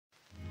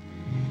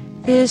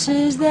This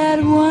is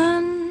that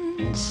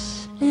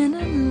once in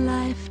a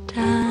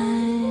lifetime.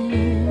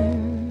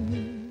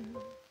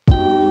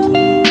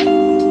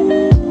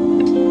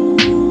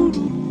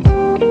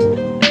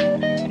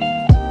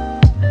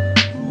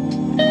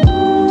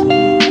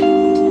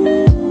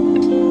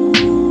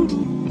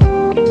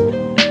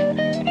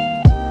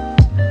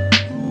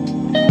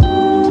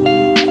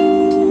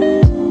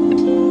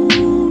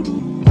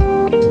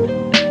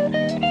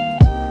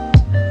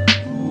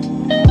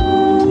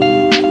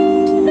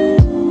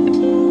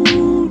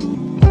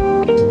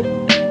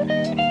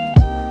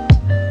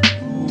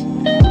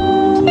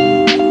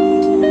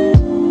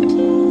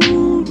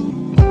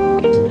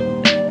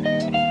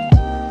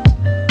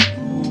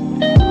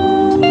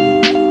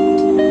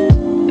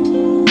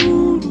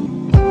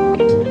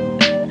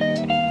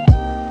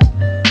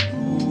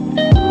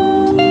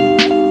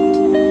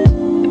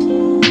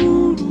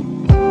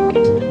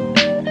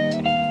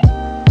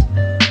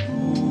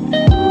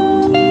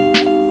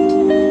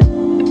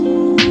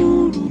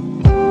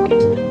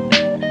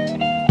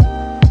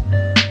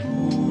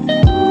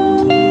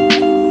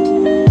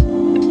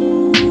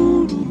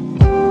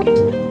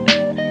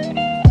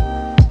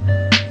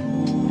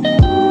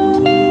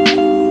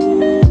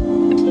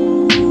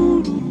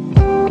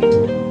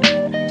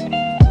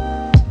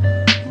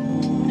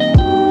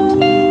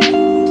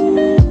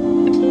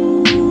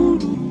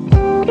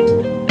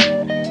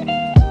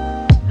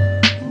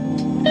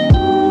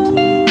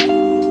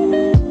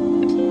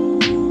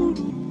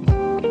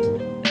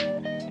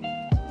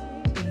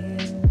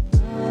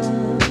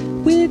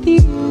 With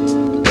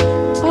you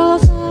all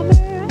summer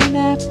and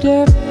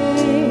after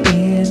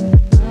in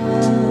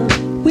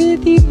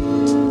with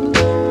you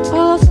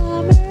all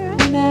summer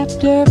and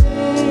after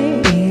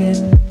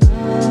in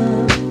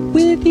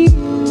with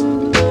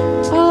you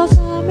all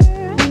summer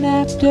and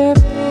after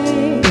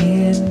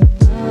in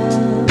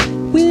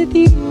with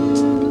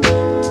you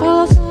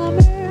all summer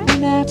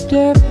and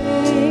after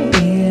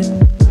in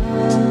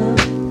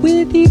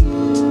with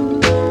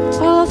you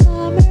all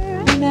summer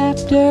and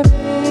after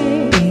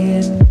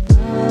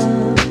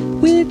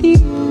with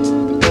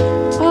you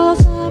all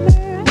summer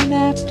and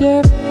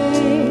after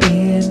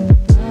in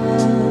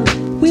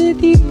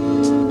with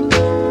you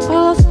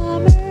all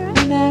summer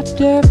and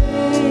after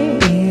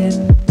in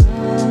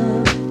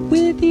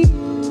with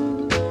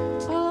you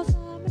all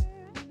summer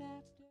and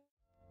after.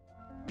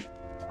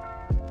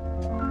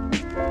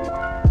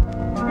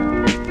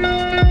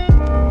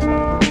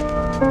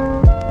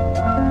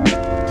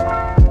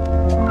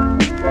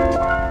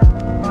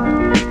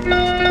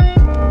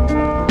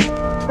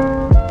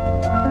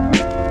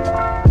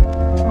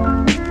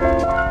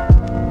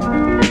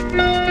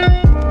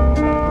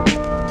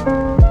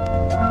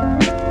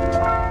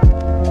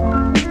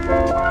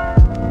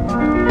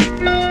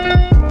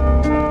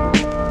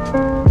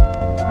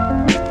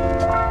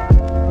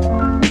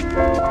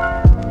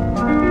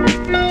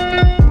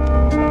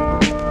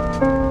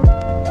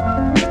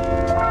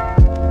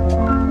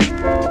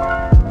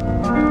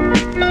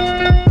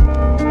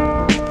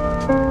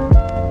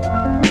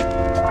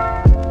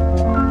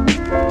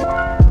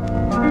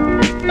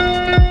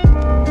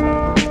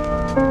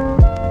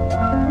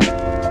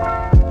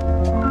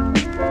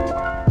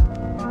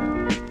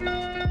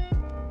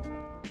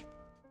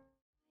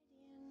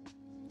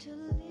 To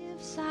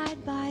live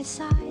side by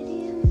side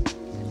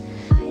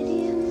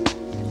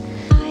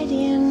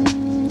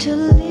to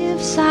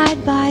live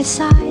side by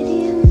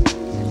side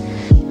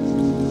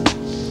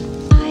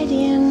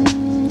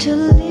to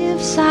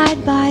live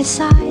side by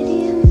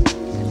side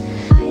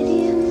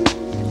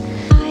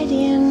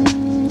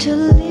to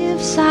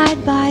live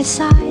side by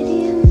side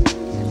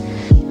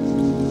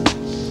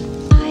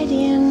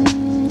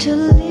to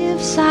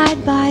live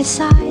side by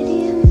side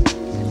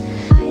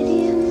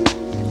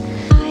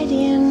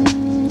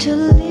to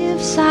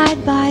live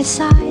side by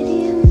side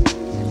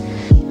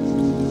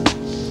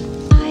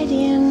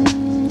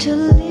to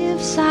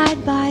live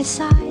side by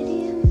side.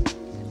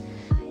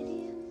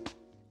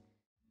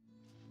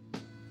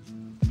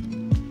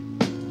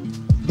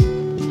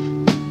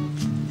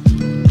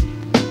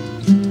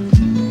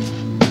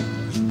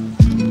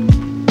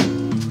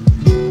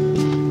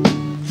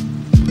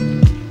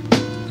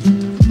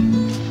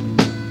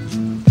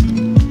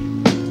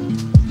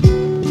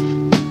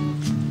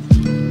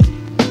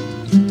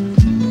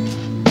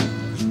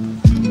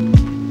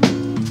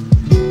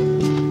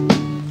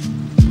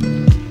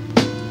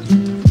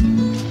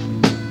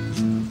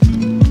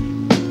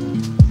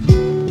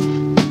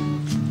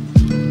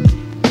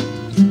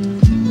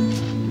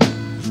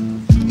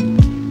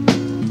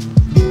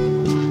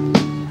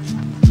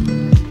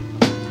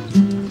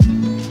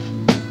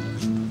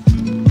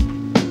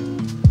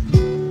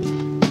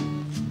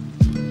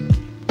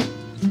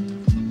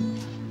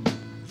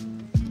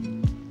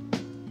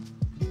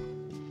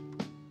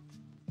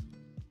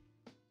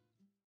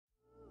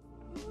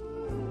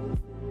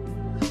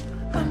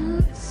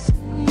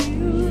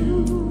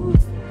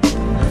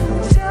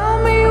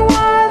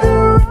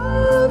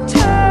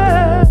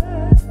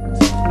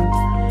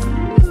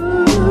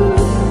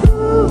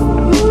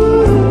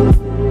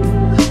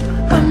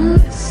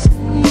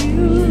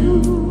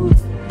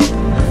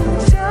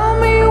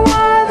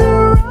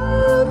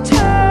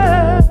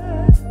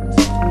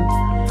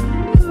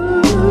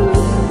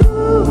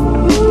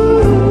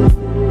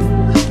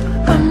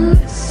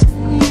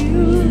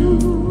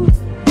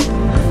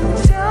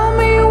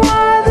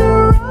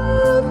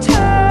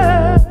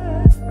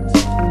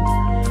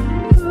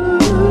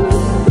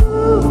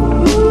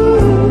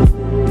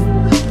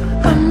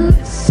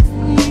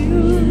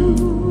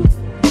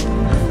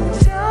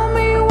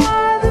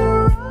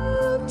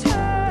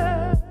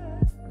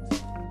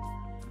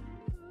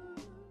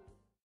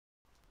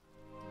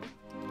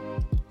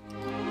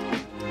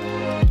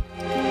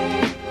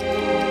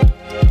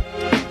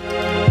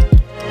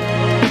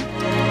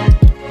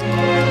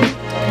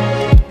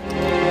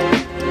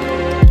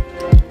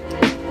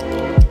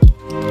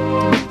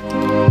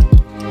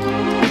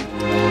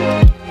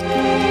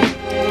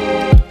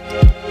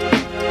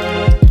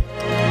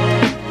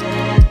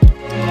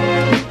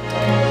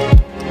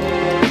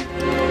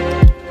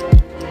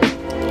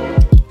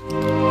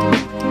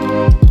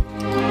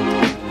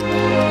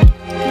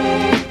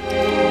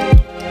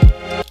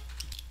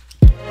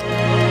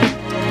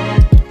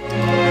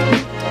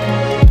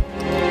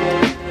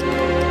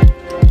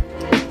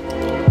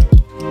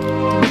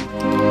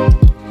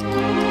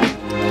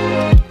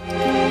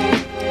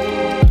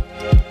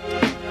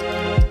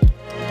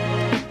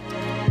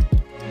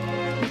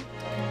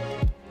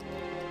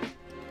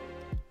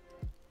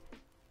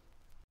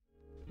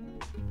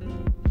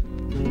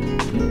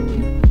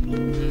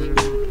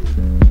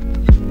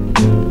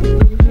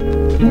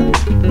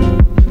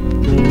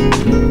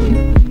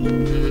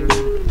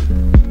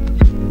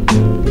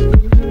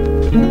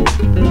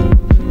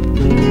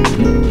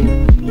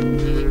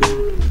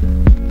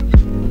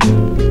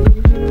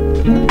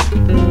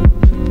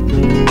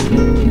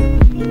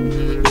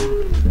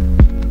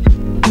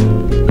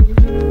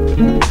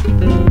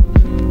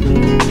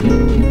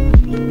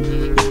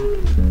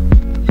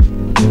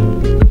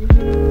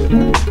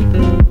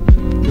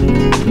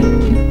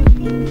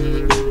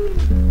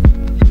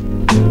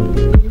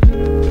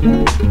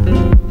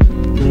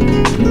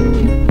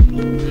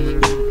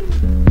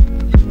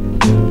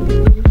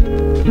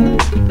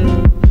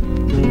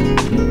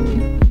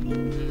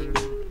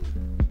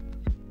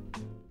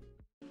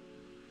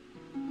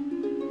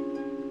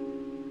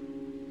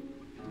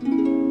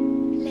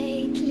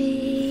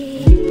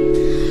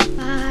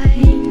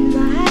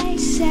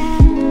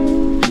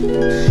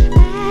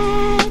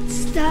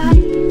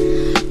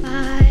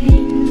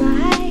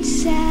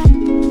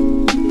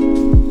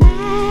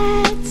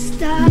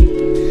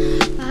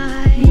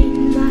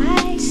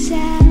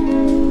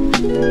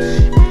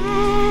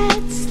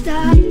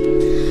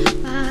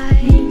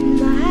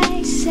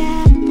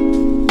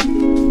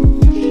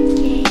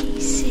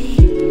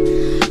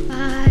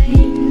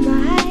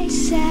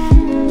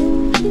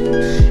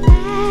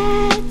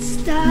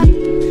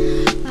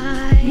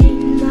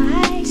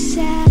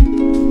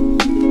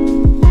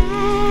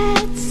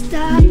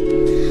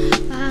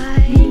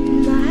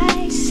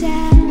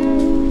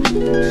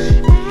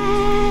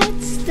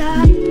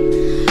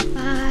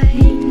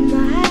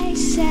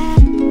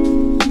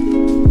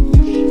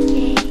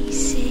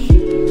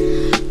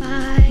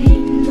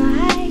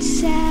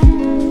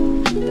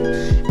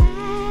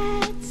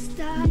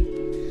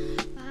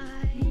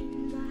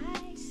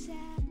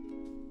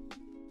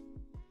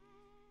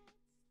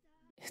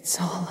 It's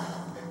all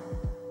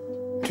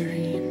a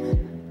dream.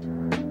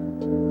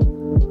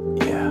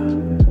 Yeah,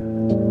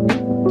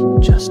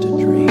 just a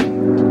dream.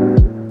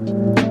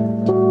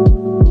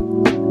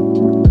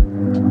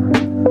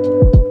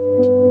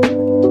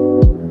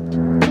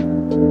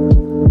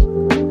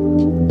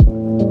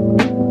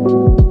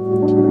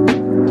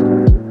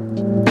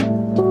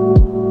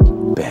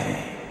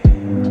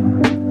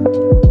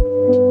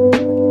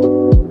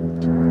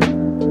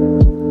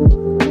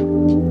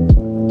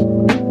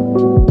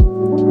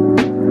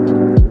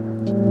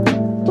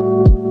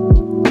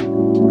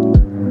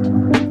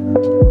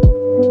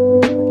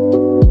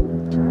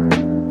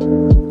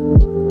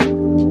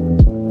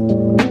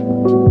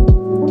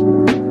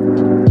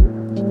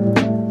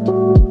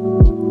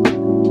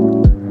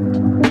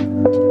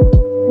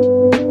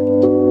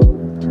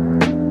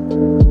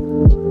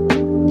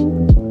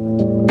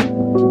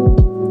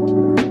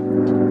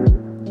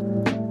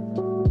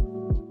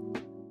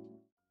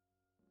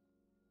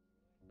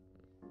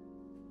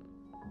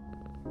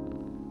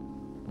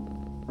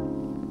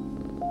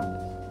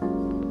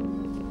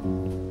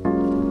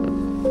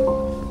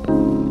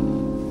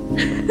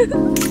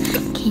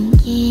 긴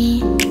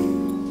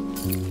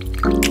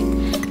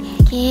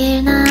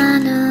얘길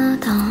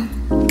나누던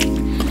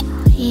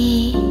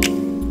우리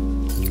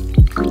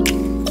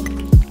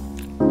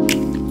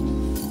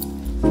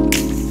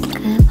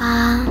그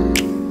밤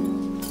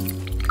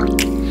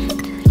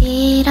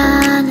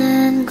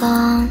둘이라는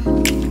건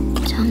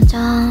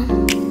점점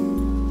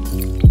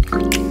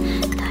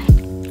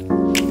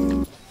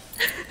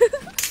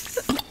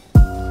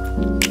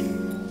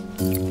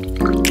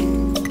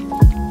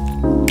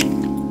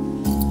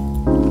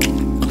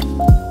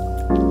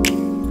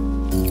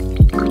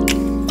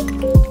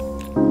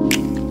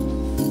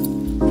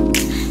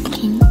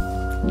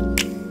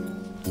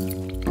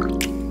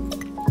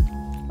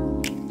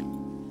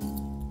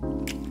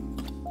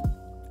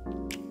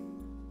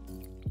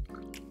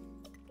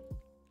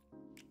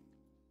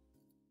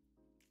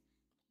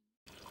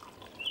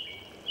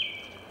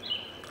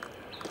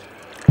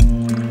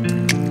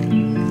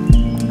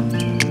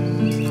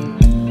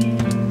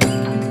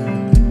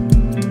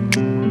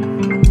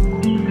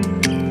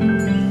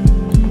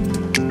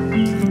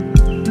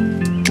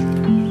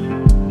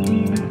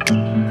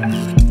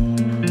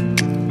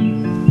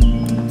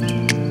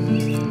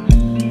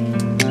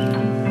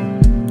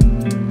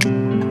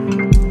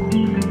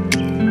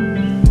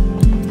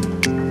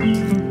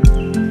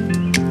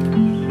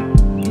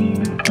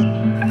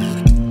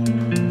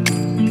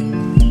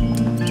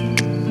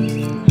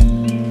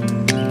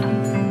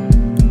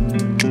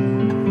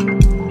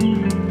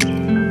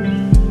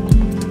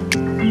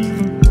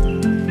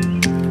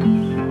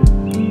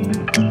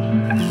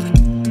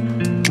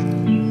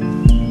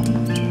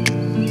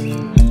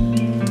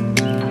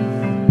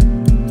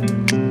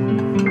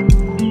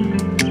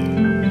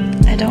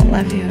I don't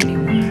love you anymore.